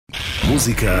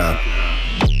מוזיקה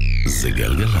זה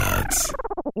גלגלת.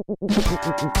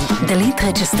 דלית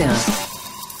רצ'שטר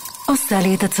עושה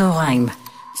לי את הצהריים.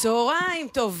 צהריים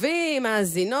טובים,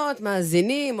 מאזינות,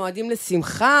 מאזינים, מועדים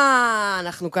לשמחה.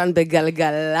 אנחנו כאן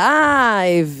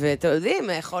בגלגלייב, ואתם יודעים,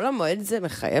 חול המועד זה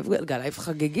מחייב גלגלייב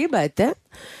חגיגי בהתאם.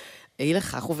 אי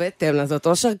לכך ובהתאם לזאת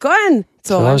אושר כהן.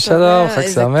 שלום שלום, חג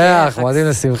שמח, מועדים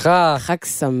לשמחה. חג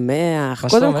שמח.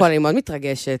 קודם כל, אני מאוד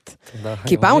מתרגשת.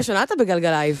 כי פעם ראשונה אתה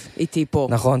בגלגלייב, איתי פה.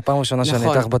 נכון, פעם ראשונה שאני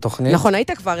איתך בתוכנית. נכון,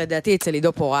 היית כבר, לדעתי, אצל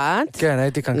עידו פורט. כן,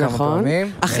 הייתי כאן כמה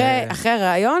פעמים. אחרי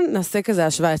הרעיון, נעשה כזה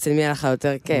השוואה אצל מי לך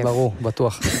יותר כיף. ברור,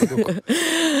 בטוח.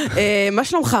 מה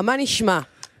שלומך? מה נשמע?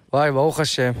 וואי, ברוך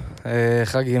השם.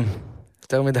 חגים.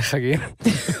 יותר מדי חגים.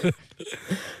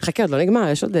 חכה, עוד לא נגמר,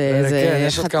 יש עוד איזה... כן,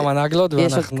 יש עוד כמה נגלות,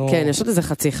 ואנחנו... כן, יש עוד איזה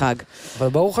חצי חג. אבל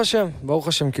ברוך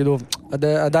השם, כאילו,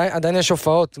 עדיין יש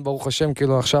הופעות, ברוך השם,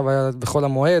 כאילו, עכשיו היה בכל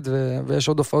המועד, ויש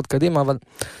עוד הופעות קדימה, אבל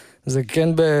זה כן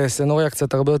בסנוריה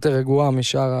קצת הרבה יותר רגועה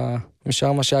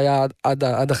משאר מה שהיה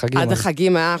עד החגים. עד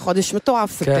החגים היה חודש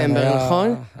מטורף, ספטמבר,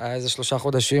 נכון? היה איזה 3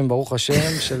 חודשים, ברוך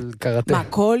השם, של קראטה. מה,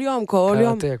 כל יום?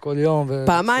 קראטה, כל יום.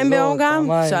 פעמיים ביום גם?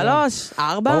 3,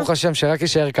 4? ברוך השם, שרק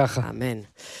יישאר ככה. אמן.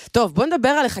 טוב, בוא נדבר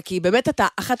עליך, כי באמת אתה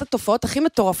אחת התופעות הכי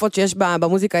מטורפות שיש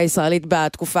במוזיקה הישראלית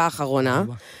בתקופה האחרונה.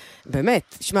 באמת,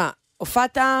 תשמע,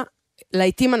 הופעת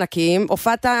לעיתים ענקיים,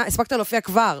 הספקת להופיע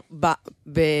כבר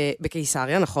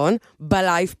בקיסריה, נכון?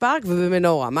 בלייב פארק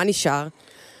ובמנורה. מה נשאר?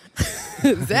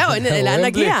 זהו, לאן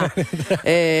נגיע?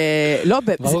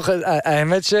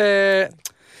 האמת ש...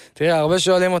 תראה, הרבה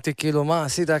שואלים אותי, כאילו, מה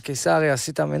עשית קיסריה,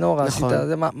 עשית מנורה, עשית...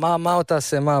 מה עוד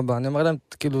תעשה, מה הבא? אני אומר להם,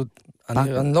 כאילו,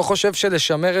 אני לא חושב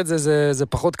שלשמר את זה, זה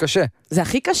פחות קשה. זה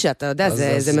הכי קשה, אתה יודע,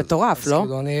 זה מטורף,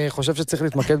 לא? אני חושב שצריך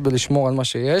להתמקד בלשמור על מה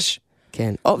שיש.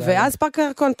 כן, ואז פארק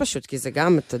הירקון פשוט, כי זה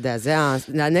גם, אתה יודע,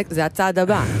 זה הצעד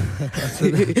הבא.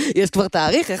 יש כבר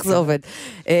תאריך, איך זה עובד.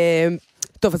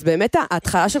 טוב, אז באמת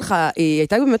ההתחלה שלך היא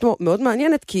הייתה באמת מאוד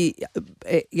מעניינת, כי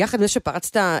יחד עם זה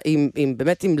שפרצת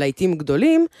באמת עם להיטים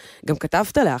גדולים, גם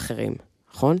כתבת לאחרים,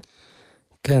 נכון?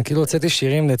 כן, כאילו הוצאתי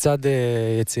שירים לצד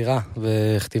יצירה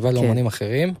וכתיבה לאומנים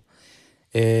אחרים.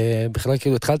 בכלל,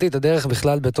 כאילו, התחלתי את הדרך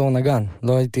בכלל בתור נגן.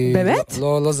 לא הייתי... באמת?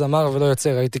 לא זמר ולא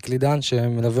יוצר, הייתי קלידן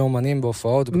שמלווה אומנים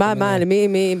בהופעות. מה,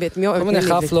 למי? כל מיני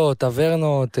חפלות,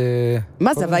 טברנות.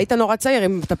 מה זה, והיית נורא צעיר,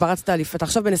 אם אתה פרצת, אתה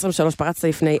עכשיו בן 23, פרצת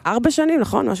לפני 4 שנים,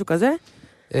 נכון? משהו כזה?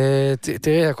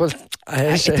 תראי, הכל...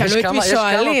 תלוי את מי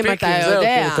שואלים, אתה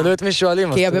יודע. תלוי את מי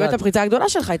שואלים. כי באמת הפריצה הגדולה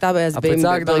שלך הייתה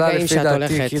ברגעים שאת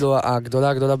הולכת. כאילו,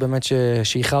 הגדולה באמת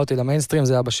ששייכה אותי למיינסטרים,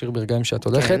 זה היה בשיר ברגעים שאת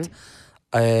הולכת.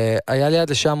 היה לי עד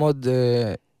לשם עוד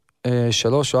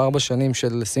 3 או 4 שנים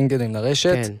של סינגלים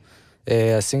לרשת.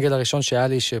 הסינגל הראשון שהיה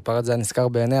לי, שפרץ זה היה נזכר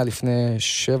בעיניה לפני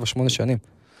 7-8 שנים.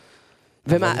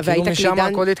 והיית כאילו קלידן? משם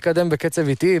הכל התקדם בקצב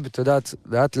איטי, אתה יודעת,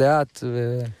 לאט לאט.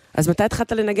 אז מתי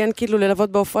התחלת לנגן כאילו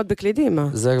ללוות בהופעות בקלידים?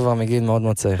 זה כבר מגיל מאוד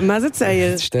מאוד צעיר. מה זה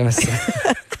צעיר? 12.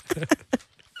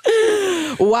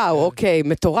 וואו, אוקיי,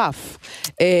 מטורף.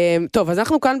 טוב, אז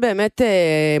אנחנו כאן באמת,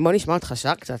 בוא נשמע אותך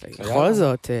שר קצת, בכל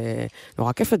זאת,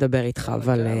 נורא כיף לדבר איתך,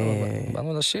 אבל...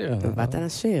 באנו לשיר. באת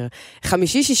לשיר. 5-6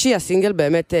 הסינגל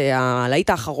באמת, הלהיט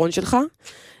האחרון שלך,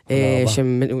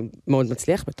 שמאוד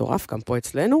מצליח, מטורף, גם פה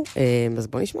אצלנו. אז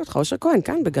בוא נשמע אותך, אושר כהן,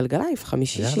 כאן בגלגלייב, 5-6.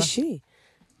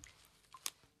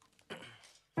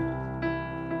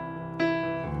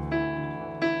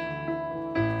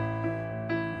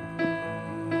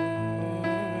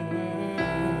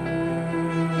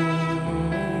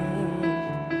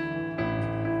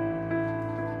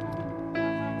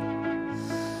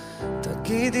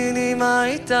 תגידי לי מה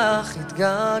איתך,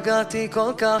 התגעגעתי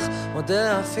כל כך,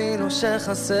 מודה אפילו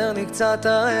שחסר לי קצת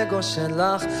האגו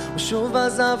שלך, הוא שוב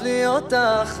עזב לי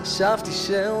אותך, חשבתי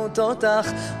שהוא תותח,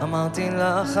 אמרתי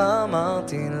לך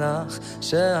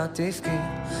שאת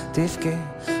תפקי,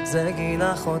 זה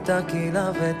גילך אותה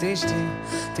גילה ותשתי,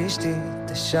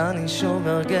 תשני שוב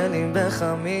הרגלים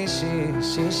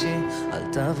ב5-6, אל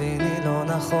תביני לא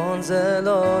נכון, זה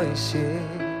לא אישי,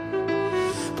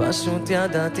 פשוט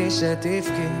ידעתי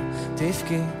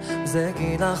שתפקי, זה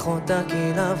גילך אותה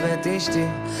גילה ותשתי,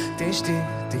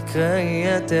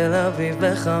 תקראי את תל אביב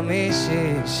ב5-6,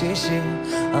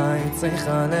 היית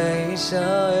צריכה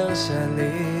להישאר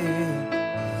שלי,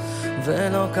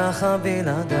 ולא ככה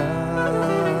בלעדיי.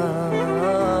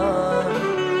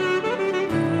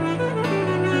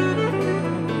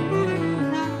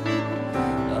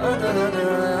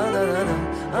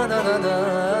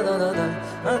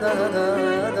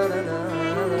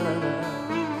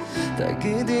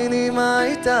 תגידי לי מה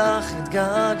איתך,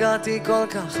 התגעגעתי כל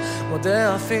כך,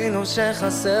 מודה אפילו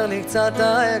שחסר לי קצת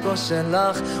האגו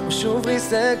שלך, הוא שוב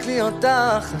ריסק לי אותך,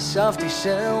 חשבתי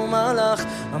שהוא מלאך,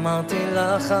 אמרתי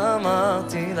לך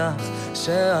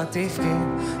שאת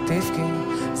תבכי,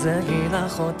 זה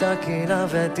גילך אותה קילה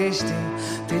ותשתי,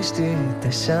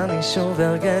 תשני שוב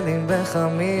הרגלים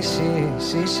בחמישי,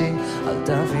 שישי, אל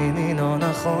תביני לא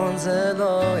נכון, זה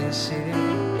לא אישי.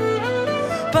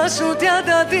 פשוט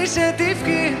ידעתי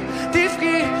שתבכי,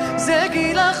 זה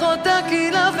גילך אותה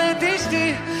קילה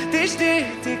ותשתי,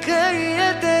 תקראי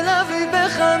את תל אביב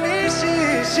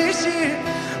בחמישי, שישי,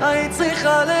 היית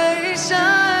צריכה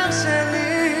להישאר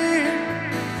שלי,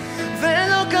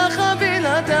 ולא ככה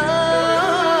בלעדיי,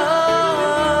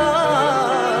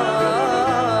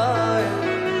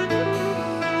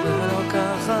 ולא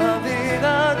ככה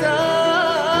בלעדיי.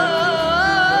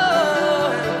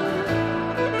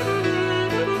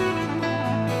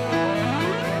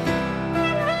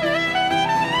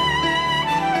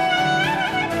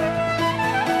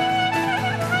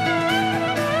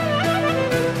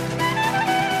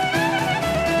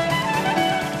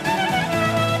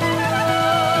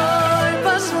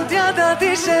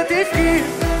 ידעתי שתבכי,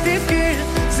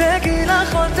 זה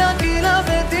גילך אותה קילה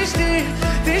ותשתי,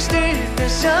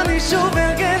 תשני שוב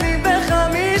הרגלים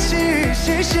בחמישי,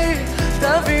 שישי,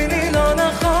 תביני לא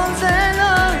נכון, זה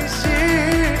לא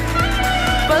אישי.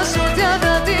 פשוט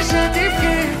ידעתי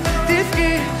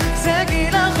שתבכי, זה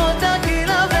גילך אותה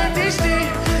קילה ותשתי,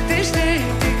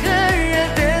 תקראי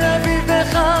את תל אביב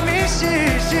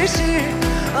בחמישי, שישי,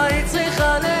 היית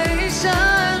צריכה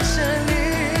להישאר שלי,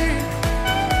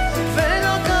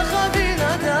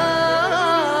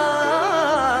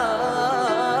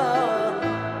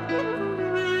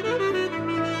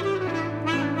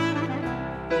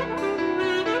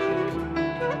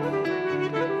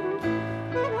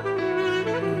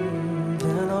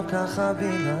 ככה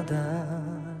בלעדיי.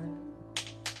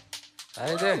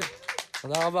 היידה,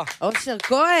 תודה רבה. אושר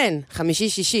כהן, חמישי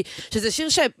שישי, שזה שיר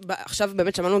שעכשיו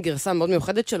באמת שמענו גרסה מאוד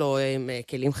מיוחדת שלו עם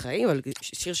כלים חיים, אבל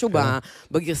שיר שהוא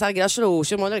בגרסה הרגילה שלו הוא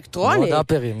שיר מאוד אלקטרוני. מאוד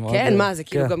אפרים. כן, מה, זה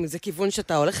כאילו גם, זה כיוון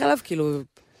שאתה הולך אליו, כאילו,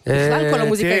 בכלל כל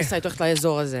המוזיקה הישראלית הולכת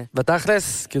לאזור הזה.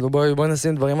 בתכלס, כאילו בואי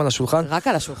נשים דברים על השולחן. רק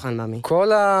על השולחן, מאמי.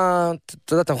 אתה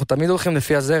יודעת, אנחנו תמיד הולכים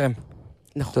לפי הזרם.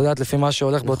 נכון. אתה יודעת, לפי מה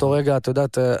שהולך באותו רגע, אתה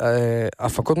יודעת,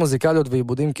 הפקות מוזיקליות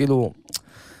ועיבודים, כאילו,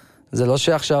 זה לא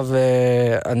שעכשיו,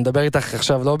 אני מדבר איתך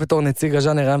עכשיו לא בתור נציג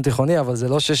הז'אנר הים תיכוני, אבל זה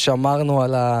לא ששמרנו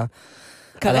על ה...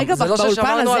 כרגע זה לא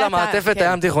ששמרנו על המעטפת כן.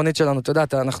 הים תיכונית שלנו, אתה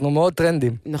יודעת, אנחנו מאוד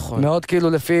טרנדים. נכון. מאוד כאילו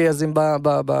לפי, אז אם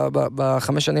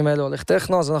בחמש שנים האלה הולך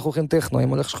טכנו, אז אנחנו הולכים טכנו, אם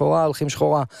הולך שחורה, הולכים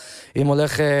שחורה. אם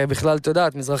הולך בכלל, אתה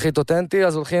יודעת, מזרחית אותנטי,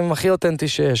 אז הולכים הכי אותנטי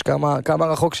שיש, כמה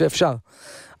רחוק שאפשר.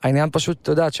 העניין פשוט,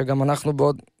 אתה יודעת, שגם אנחנו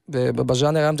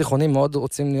בז'אנר הים תיכוני מאוד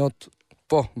רוצים להיות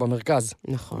פה, במרכז.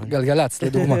 נכון. גלגלץ,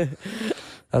 לדוגמה.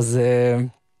 אז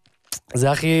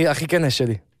זה הכי כנס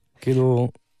שלי. כאילו,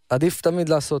 עדיף תמיד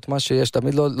לעשות מה שיש,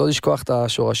 תמיד לא לשכוח את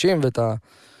השורשים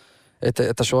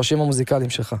ואת השורשים המוזיקליים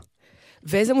שלך.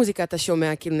 ואיזה מוזיקה אתה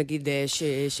שומע, כאילו נגיד,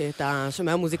 שאתה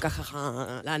שומע מוזיקה ככה,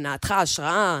 להנאתך,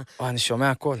 השראה? אני שומע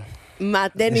הכל. מה,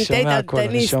 תן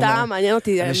לי סתם, מעניין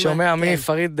אותי. אני שומע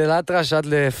מפריד דלטרש עד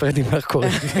לפרדי מרקורי.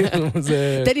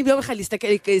 תן לי ביום אחד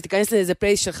להיכנס לאיזה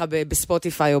פלייס שלך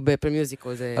בספוטיפיי או באפל מיוזיק.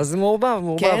 אז מעורבב,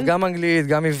 גם אנגלית,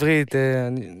 גם עברית,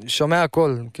 אני שומע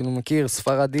הכל, כאילו מכיר,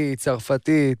 ספרדית,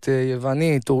 צרפתית,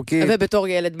 יוונית, טורקית. ובתור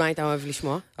ילד מה היית אוהב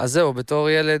לשמוע? אז זהו, בתור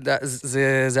ילד,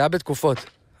 זה היה בתקופות.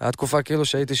 היה תקופה כאילו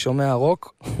שהייתי שומע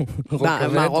רוק.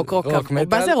 מה, רוק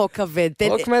כבד? מה זה רוק כבד?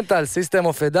 רוק מטל, סיסטם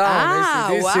אוף אדאון,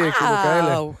 ACDC, כאילו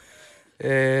כאלה.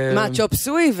 מה, צ'ופ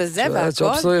סוי וזה והכל?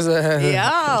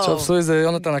 צ'ופ סוי זה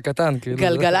יונתן הקטן.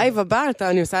 גלגלייב הבא,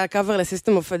 אני עושה קאבר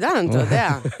לסיסטם אוף אדאון, אתה יודע.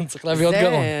 צריך להביא עוד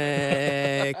גרון.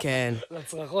 כן.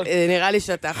 נראה לי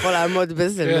שאתה יכול לעמוד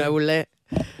בזה, מעולה.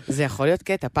 זה יכול להיות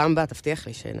קטע, פעם הבאה תבטיח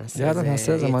לי שנעשה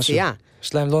איזה יציאה.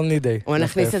 יש להם לונלי דיי. או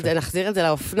נחזיר את זה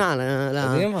לאופנה.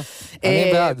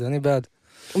 אני בעד.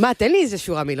 מה, תן לי איזה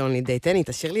שורה מלונלי דיי, תן לי,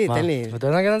 תשאיר לי, תן לי. אתה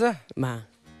נגן את זה? מה?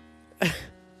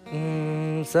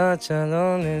 such a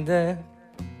lonely day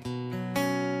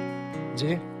G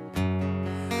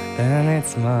and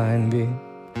it's mine B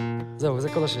זהו, זה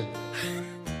כל השיר.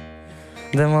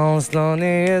 The most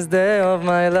loneliest day of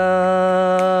my life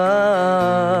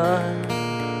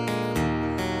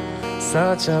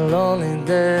Such a lonely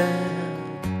day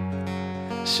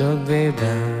should be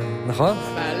bad נכון?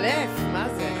 מאלף, מה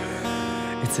זה?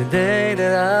 It's a day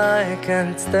that I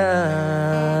can't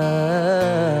stand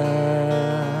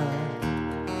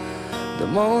The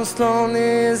most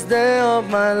loneliest day of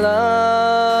my life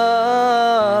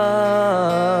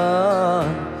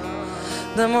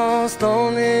The most most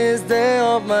loneliest day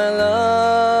of my life.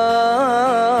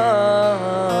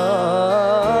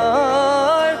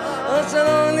 Such the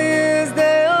loneliest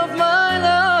day of my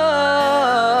life.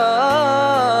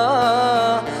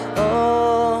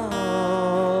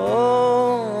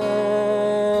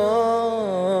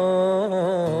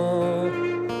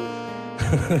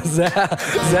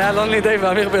 זה היה לונלי דיי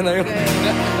ואמיר בניון.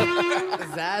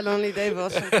 זה היה לונלי דיי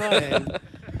ואושר כהן.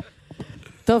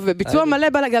 טוב, בביצוע מלא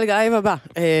בגלגלייב הבא.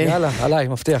 יאללה, עליי,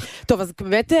 מבטיח. טוב, אז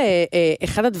באמת,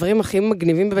 אחד הדברים הכי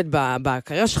מגניבים באמת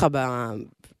בקריירה שלך,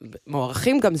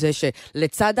 במערכים גם זה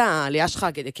שלצד העלייה שלך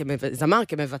כזמר,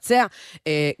 כמבצע,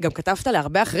 גם כתבת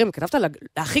להרבה אחרים, כתבת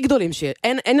להכי גדולים,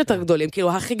 שאין יותר גדולים,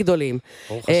 כאילו הכי גדולים.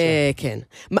 ברוך השם. כן.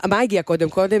 מה הגיע קודם?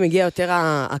 קודם הגיע יותר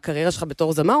הקריירה שלך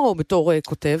בתור זמר או בתור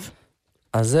כותב?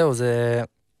 אז זהו,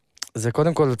 זה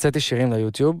קודם כל הוצאתי שירים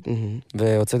ליוטיוב,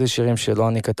 והוצאתי שירים שלא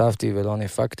אני כתבתי ולא אני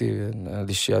הפקתי,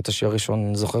 את השיר הראשון,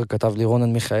 אני זוכר, כתב לי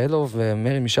רונן מיכאלוב,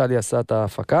 ומרי משלי עשה את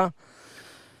ההפקה,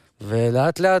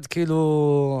 ולאט לאט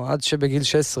כאילו, עד שבגיל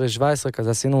 16-17 כזה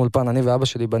עשינו אולפן, אני ואבא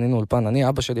שלי בנינו אולפן, אני,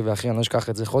 אבא שלי ואחי, אני לא אשכח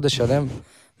את זה, חודש שלם,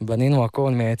 בנינו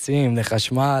הכל מעצים,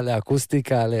 לחשמל,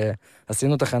 לאקוסטיקה,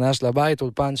 עשינו את החניה של הבית,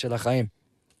 אולפן של החיים.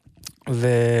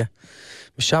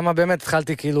 ושם באמת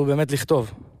התחלתי כאילו באמת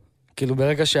לכתוב. כאילו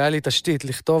ברגע שהיה לי תשתית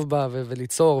לכתוב בה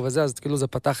וליצור וזה, אז כאילו זה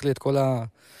פתח לי את כל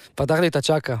פתח לי את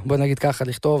הצ'קה, בוא נגיד ככה,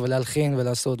 לכתוב ולהלחין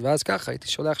ולעשות, ואז ככה הייתי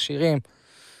שולח שירים,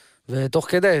 ותוך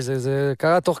כדי, זה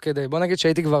קרה תוך כדי, בוא נגיד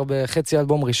שהייתי כבר בחצי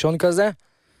אלבום ראשון כזה,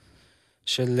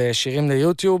 של שירים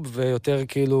ליוטיוב, ויותר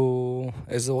כאילו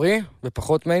אזורי,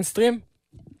 ופחות מיינסטרים,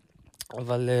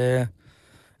 אבל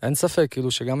אין ספק,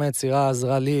 כאילו שגם היצירה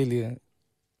עזרה לי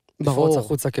לפרוץ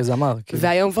החוצה כזמר.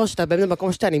 והיום כבר שאתה באמת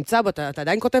במקום שאתה נמצא בו, אתה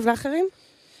עדיין כותב לאחרים?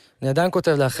 אני עדיין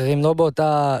כותב לאחרים,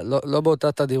 לא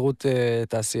באותה תדירות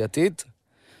תעשייתית,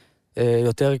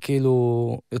 יותר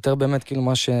כאילו, יותר באמת כאילו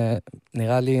מה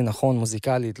שנראה לי נכון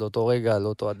מוזיקלית, לאותו רגע,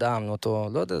 לאותו אדם, לאותו,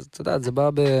 לא יודע, אתה יודע, זה בא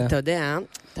אתה יודע,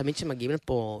 תמיד שמגיעים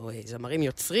לפה זמרים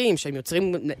יוצרים, שהם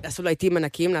יוצרים, עשו להיטים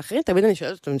ענקיים לאחרים, תמיד אני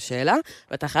שואלת אותם שאלה,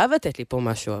 ואתה חייב לתת לי פה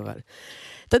משהו, אבל...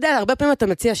 אתה יודע, הרבה פעמים אתה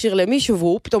מציע שיר למישהו,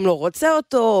 והוא פתאום לא רוצה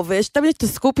אותו, ויש תמיד את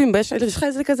הסקופים, יש לך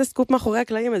איזה כזה סקופ מאחורי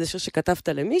הקלעים, איזה שיר שכתבת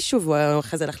למישהו, והוא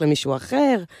אחרי זה הלך למישהו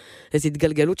אחר, איזו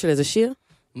התגלגלות של איזה שיר?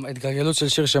 התגלגלות של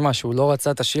שיר שמשהו, הוא לא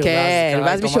רצה את השיר, כן,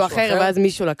 ואז מישהו אחר, ואז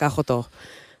מישהו לקח אותו.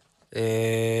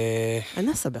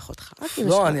 אני אסבך אותך.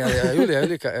 לא,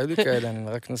 היו לי כאלה, אני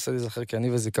רק ננסה להיזכר, כי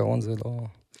אני וזיכרון זה לא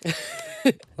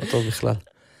טוב בכלל.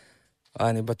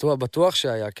 אני בטוח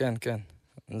שהיה, כן, כן.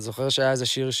 אני זוכר שהיה איזה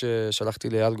שיר ששלחתי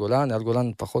לאייל גולן, אייל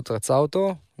גולן פחות רצה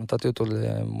אותו, נתתי אותו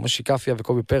למושי קפיה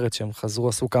וקובי פרץ, שהם חזרו,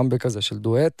 עשו קאמבק כזה של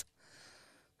דואט,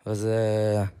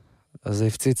 וזה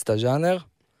הפציץ את הז'אנר,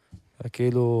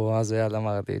 וכאילו, אז אייל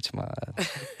אמרתי, תשמע,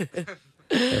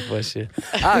 איפה השיר?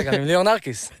 גם עם ליאור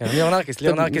נרקיס, אני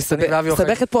ואבי אוחיון.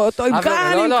 סבכת פה אותו עם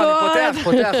כאן, עם לא, אני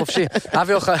פותח, חופשי.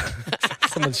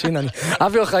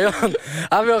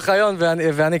 אבי אוחיון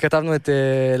ואני כתבנו את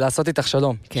לעשות איתך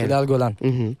שלום, של אייל גולן.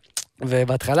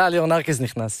 ובהתחלה ליאור נרקיס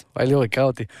נכנס, ליאור יקרא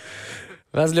אותי.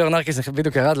 ואז ליאור נרקיס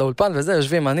בדיוק ירד לאולפן, וזה,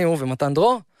 יושבים אני, הוא ומתן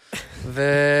דרור,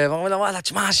 ואומרים לו, וואלה,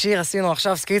 תשמע, השיר עשינו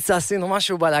עכשיו סקיצה, עשינו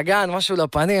משהו בלגן, משהו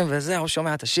לפנים, וזה, הוא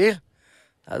שומע את השיר.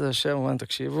 אז יושב, אומר,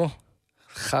 תקשיבו,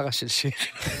 חרה של שיר.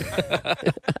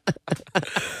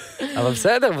 אבל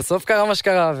בסדר, בסוף קרה מה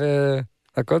שקרה,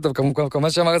 והכל טוב, כמובן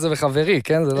שאמר את זה בחברי,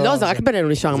 כן? לא, זה רק בינינו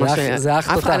נשאר מה ש... זה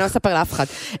אח תותח. אני לא אספר לאף אחד.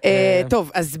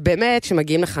 טוב, אז באמת,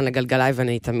 כשמגיעים לכאן לגלגלייב,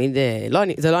 אני תמיד...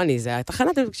 זה לא אני, זה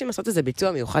התחנת, אתם מבקשים לעשות איזה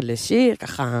ביצוע מיוחד לשיר,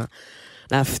 ככה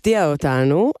להפתיע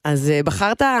אותנו, אז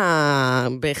בחרת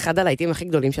באחד הלהיטים הכי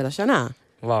גדולים של השנה.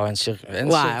 וואו, אין שיר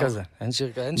כזה. אין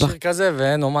שיר כזה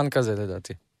ואין אומן כזה,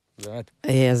 לדעתי. באמת.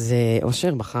 אז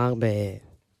אושר בחר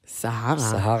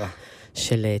בסהרה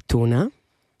של טונה.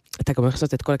 אתה גם הולך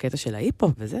לעשות את כל הקטע של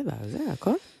ההיפ-הופ וזה,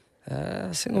 הכל?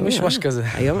 עשינו משמש כזה.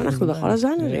 היום אנחנו בכל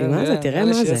הז'אנרים, מה זה? תראה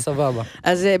מה זה. סבבה.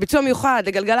 אז ביצוע מיוחד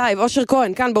לגלגלייב, אושר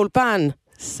כהן, כאן באולפן,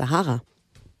 סהרה.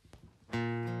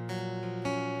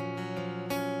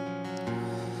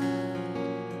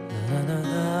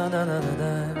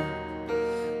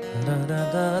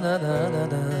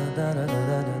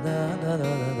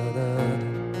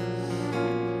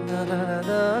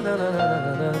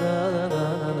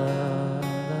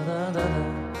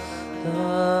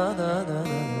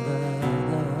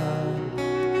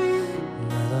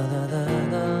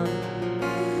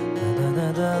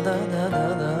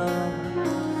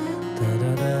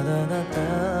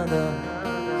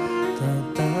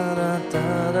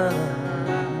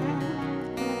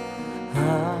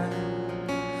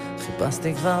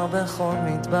 חיפשתי כבר בכל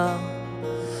מדבר,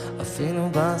 אפילו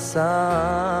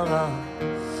בסערה,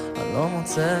 לא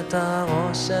מוצא את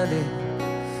הראש שלי,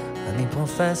 אני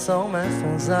פרופסור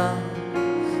מפוזר,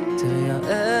 תראי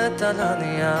העט על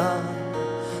הנייר,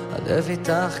 הלב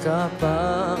איתך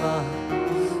כפרה,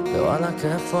 ווואלה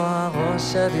כיפה הראש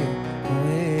שלי,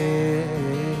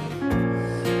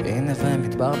 הנה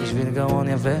ומדבר בשביל גרון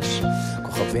יבש,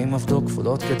 כוכבים עבדו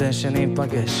כפולות כדי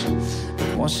שניפגש,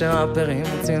 כמו שראפרים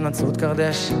מוצאים נצרות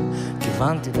קרדש,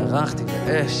 כיוונתי, דרכתי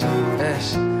באש,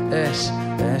 אש, אש,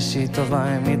 אש היא טובה,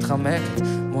 היא מתחמקת,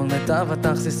 מול מיטב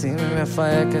התכסיסים היא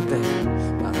מפהקת,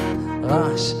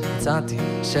 רעש, מצאתי,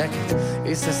 שקט,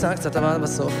 היא ססה קצת אבל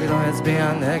בסוף היא לא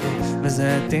הצביעה נגד,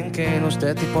 וזה עתין כאילו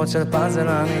שתי טיפות של פאזל,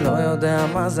 אני לא יודע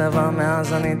מה זה, אבל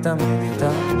מאז אני תמיד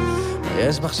איתה.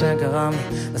 יש בך שגרם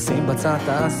לי לשים בצד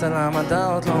תעשה למדע,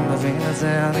 עוד לא מבין את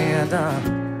זה אני ידע.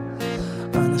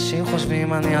 אנשים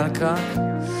חושבים אני על קרק,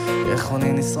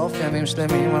 יכולים לשרוף ימים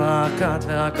שלמים על רעקת,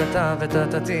 ורק אתה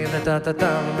וטטטי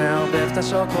וטטטה, ומערבב את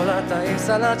השוקולטה עם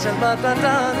סלט של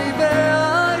בטטה. אני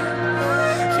בעי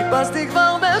חיפשתי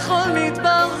כבר בכל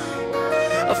מדבר,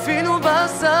 אפילו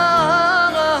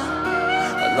בסערה,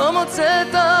 אני לא מוצא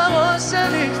את הראש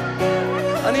שלי,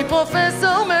 אני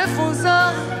פרופסור מפוזר,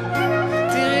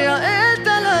 תראי העט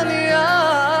על הנייר,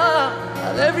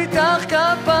 הלב איתך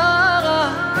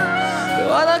כפרה,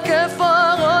 ווואלה כיפה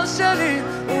הראש שלי,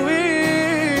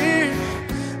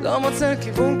 לא מוצא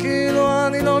כיוון כאילו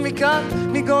אני לא מכאן,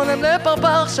 מגולם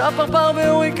לפרפר, עכשיו פרפר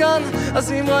והוריקן.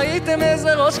 אז אם ראיתם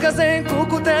איזה ראש כזה עם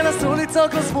קוקו, תנסו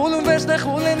לצעוק לו סבולום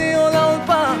ושלחו לניאו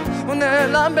לאולפן. הוא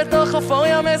נעלם בתוך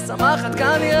אפוריה משמחת,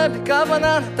 כנראה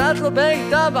בכוונה נתת לו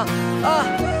בעיטה בה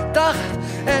תחת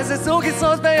איזה זוג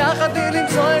ישרוד ביחד, בלי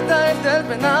למצוא את ההבדל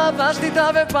בין אהבה, שליטה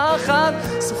ופחד.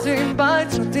 שוכרים בית,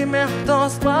 שותים מאותו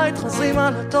ספרייט, חוזרים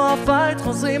על אותו הבית,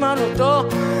 חוזרים על אותו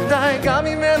די, גם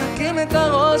אם מנקים את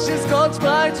הראש עם סקוט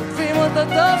ספרייט, שוקפים אותו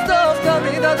טוב טוב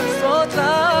תמיד עד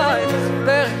הספוטלייט.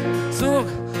 פרק, זוג,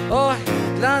 אוי,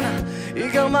 לנה,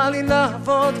 היא גרמה לי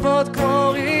לעבוד ועוד כמו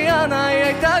ריאנה, היא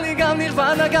הייתה לי גם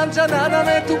נירוונה, גם ג'ננה,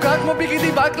 מתוקה כמו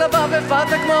ביגידי בקלבה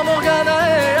ופתה כמו מורגנה.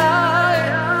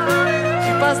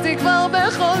 חיפשתי כבר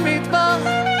בכל מדבר,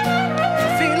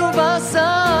 אפילו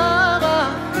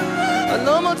בסערה, אני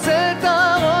לא מוצא את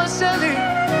הראש שלי,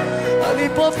 אני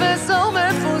פרופסור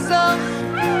מפוזר,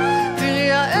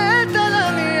 תראי העט על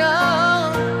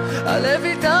הנייר, הלב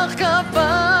איתך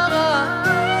כפרה,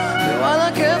 ווואלה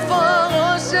כיפה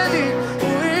הראש שלי.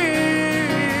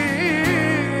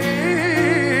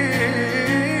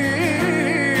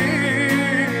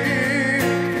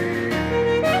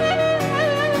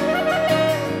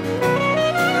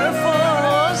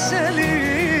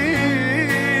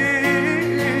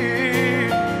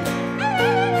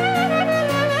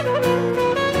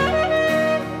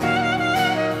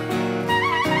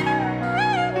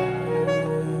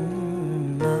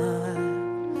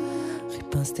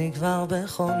 כבר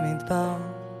בכל מדבר,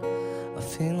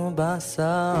 אפילו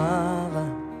בסערה,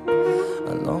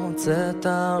 אני לא מוצא את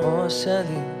הראש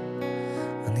שלי,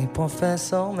 אני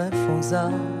פרופסור מפוזר,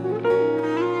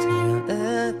 תראי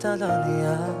העט על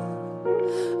הנייר,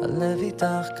 הלב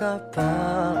איתך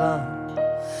כפרה,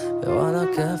 ווואלה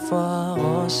כיפה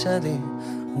הראש שלי.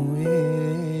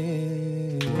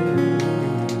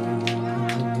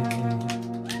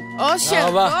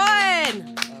 אושר כהן,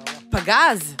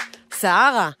 פגז,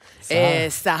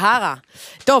 סהרה.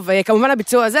 טוב, כמובן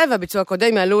הביצוע הזה והביצוע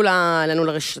הקודם יעלו לנו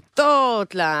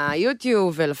לרשתות,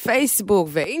 ליוטיוב ולפייסבוק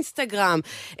ואינסטגרם.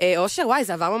 אושר, וואי,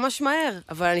 זה עבר ממש מהר.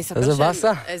 אבל אני אספר איזה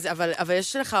באסה. אבל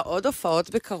יש לך עוד הופעות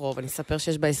בקרוב. אני אספר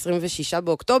שיש ב-26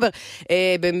 באוקטובר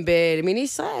במיני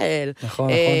ישראל. נכון.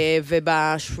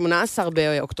 וב-18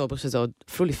 באוקטובר, שזה עוד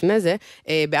אפילו לפני זה,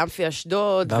 באמפי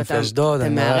אשדוד. באמפי אשדוד,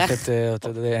 אני מארחת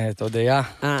את הודיה.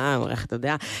 מארחת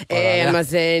הודיה.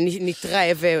 אז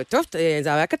נתראה, וטוב,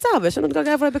 זה היה קצר, אבל יש לנו את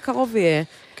גלגלייב אולי בקרוב יהיה.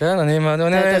 כן, אני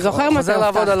חוזר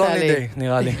לעבוד על אוני דיי,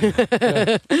 נראה לי.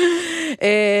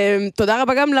 תודה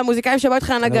רבה גם למוזיקאים שבאו איתך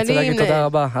הנגנים. אני רוצה להגיד תודה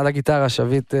רבה על הגיטרה,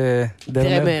 שביט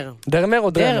דרמר. דרמר או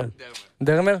דרמר?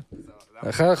 דרמר?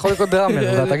 יכול לקרוא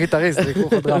דרמר, ואתה גיטריסט,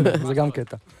 זה גם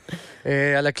קטע.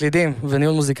 על הקלידים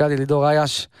וניהול מוזיקלי לידור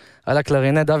אייש, על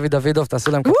הקלרינט דוד,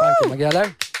 תעשו להם כפיים, כי מגיע להם.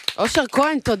 אושר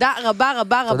כהן, תודה רבה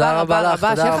רבה רבה רבה.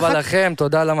 תודה רבה לכם,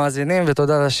 תודה למאזינים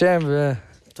ותודה לשם,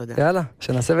 יאללה,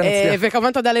 שנעשה ונצליח.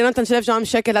 וכמובן תודה ליונתן שלב, שם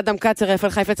שקל, אדם קצר, רפל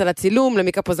חיפץ על הצילום,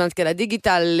 למיקה פוזנצקי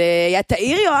לדיגיטל,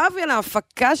 תאיר יואבי על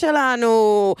ההפקה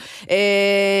שלנו,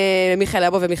 מיכאל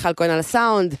אבו ומיכל כהן על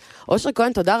הסאונד. אושר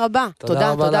כהן, תודה רבה.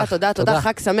 תודה,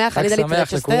 חג שמח, אני דלית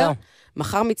רצ'שטר.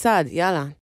 מחר מצעד, יאללה.